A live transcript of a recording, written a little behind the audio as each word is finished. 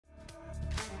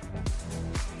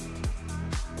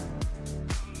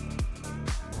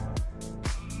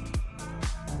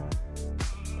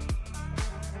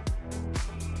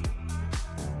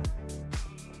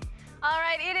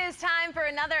time for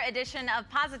another edition of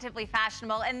Positively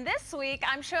Fashionable, and this week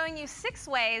I'm showing you 6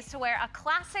 ways to wear a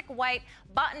classic white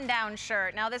button-down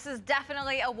shirt. Now, this is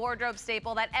definitely a wardrobe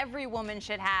staple that every woman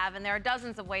should have, and there are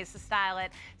dozens of ways to style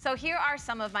it. So here are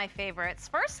some of my favorites.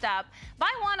 First up, buy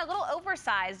one a little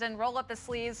oversized and roll up the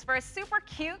sleeves for a super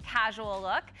cute casual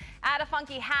look. Add a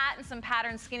funky hat and some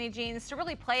patterned skinny jeans to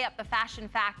really play up the fashion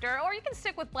factor, or you can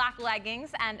stick with black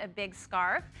leggings and a big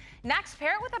scarf. Next,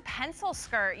 pair it with a pencil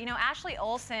skirt. You know, Ashley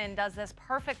Olsen does this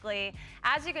perfectly.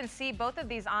 As you can see, both of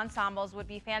these ensembles would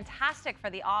be fantastic for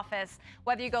the office.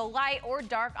 Whether you go light or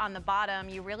dark on the bottom,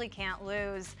 you really can't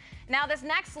lose. Now, this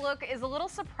next look is a little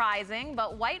surprising,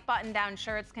 but white button-down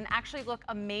shirts can actually look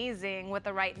amazing with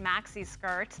the right maxi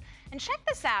skirt. And check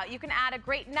this out. You can add a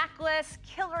great necklace,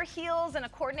 killer heels, and a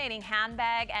coordinating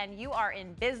handbag, and you are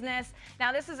in business.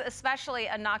 Now, this is especially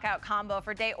a knockout combo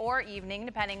for day or evening,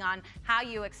 depending on how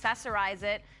you accessorize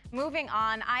it. Moving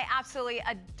on, I absolutely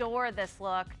adore this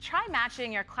look. Try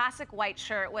matching your classic white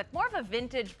shirt with more of a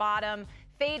vintage bottom.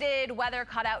 Faded, weather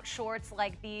cutout shorts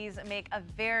like these make a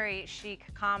very chic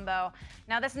combo.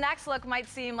 Now, this next look might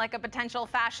seem like a potential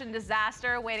fashion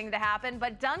disaster waiting to happen,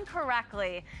 but done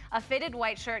correctly, a fitted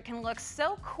white shirt can look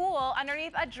so cool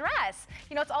underneath a dress.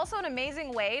 You know, it's also an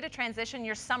amazing way to transition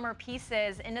your summer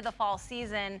pieces into the fall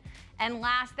season. And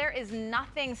last, there is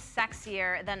nothing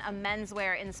sexier than a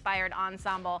menswear-inspired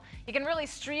ensemble. You can really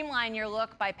streamline your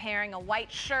look by pairing a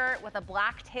white shirt with a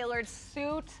black tailored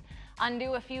suit.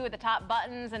 Undo a few of the top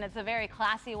buttons, and it's a very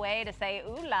classy way to say,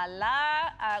 ooh la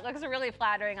la. It looks really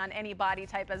flattering on any body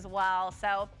type as well.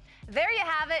 So there you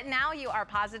have it. Now you are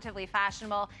positively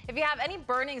fashionable. If you have any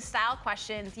burning style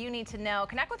questions you need to know,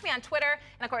 connect with me on Twitter,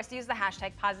 and of course use the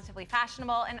hashtag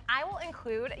positivelyfashionable, and I will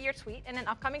include your tweet in an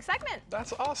upcoming segment.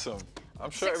 That's awesome.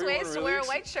 I'm sure 6 ways to wear a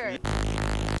white shirt.